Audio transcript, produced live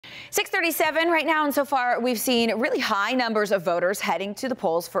6:37 right now, and so far we've seen really high numbers of voters heading to the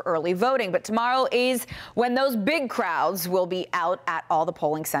polls for early voting. But tomorrow is when those big crowds will be out at all the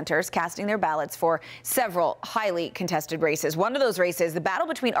polling centers casting their ballots for several highly contested races. One of those races, the battle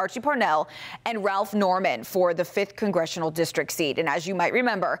between Archie Parnell and Ralph Norman for the 5th congressional district seat. And as you might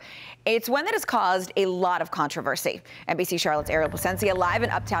remember, it's one that has caused a lot of controversy. NBC Charlotte's Ariel Placencia live in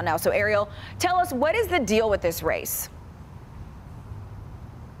Uptown now. So Ariel, tell us, what is the deal with this race?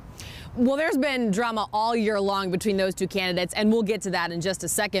 Well, there's been drama all year long between those two candidates, and we'll get to that in just a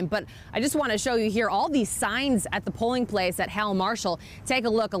second. But I just want to show you here all these signs at the polling place at Hal Marshall. Take a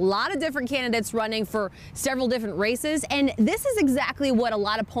look. A lot of different candidates running for several different races. And this is exactly what a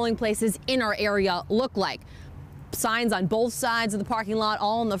lot of polling places in our area look like. Signs on both sides of the parking lot,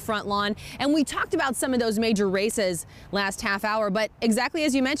 all on the front lawn. And we talked about some of those major races last half hour, but exactly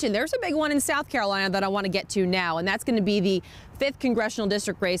as you mentioned, there's a big one in South Carolina that I want to get to now, and that's going to be the 5th congressional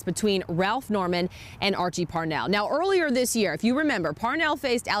district race between Ralph Norman and Archie Parnell. Now, earlier this year, if you remember, Parnell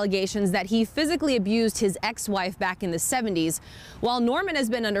faced allegations that he physically abused his ex-wife back in the 70s, while Norman has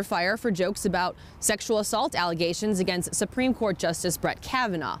been under fire for jokes about sexual assault allegations against Supreme Court Justice Brett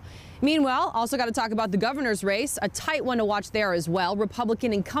Kavanaugh. Meanwhile, also got to talk about the governor's race, a tight one to watch there as well.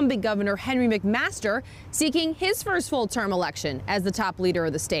 Republican incumbent Governor Henry McMaster seeking his first full-term election as the top leader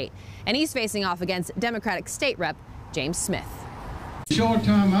of the state. And he's facing off against Democratic State Rep James Smith. Short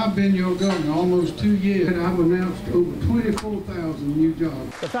time I've been your governor, almost 2 years, and I've announced over 24,000 new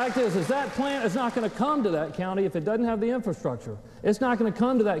jobs. The fact is that plant is not going to come to that county if it doesn't have the infrastructure. It's not going to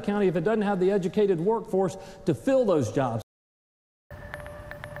come to that county if it doesn't have the educated workforce to fill those jobs.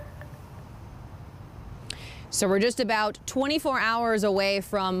 So we're just about 24 hours away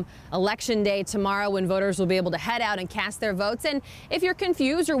from Election Day tomorrow, when voters will be able to head out and cast their votes. And if you're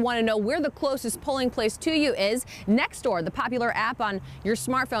confused or want to know where the closest polling place to you is, Nextdoor, the popular app on your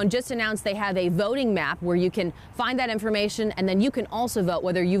smartphone, just announced they have a voting map where you can find that information, and then you can also vote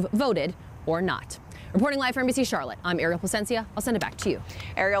whether you've voted or not. Reporting live from NBC Charlotte, I'm Ariel Placencia. I'll send it back to you.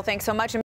 Ariel, thanks so much.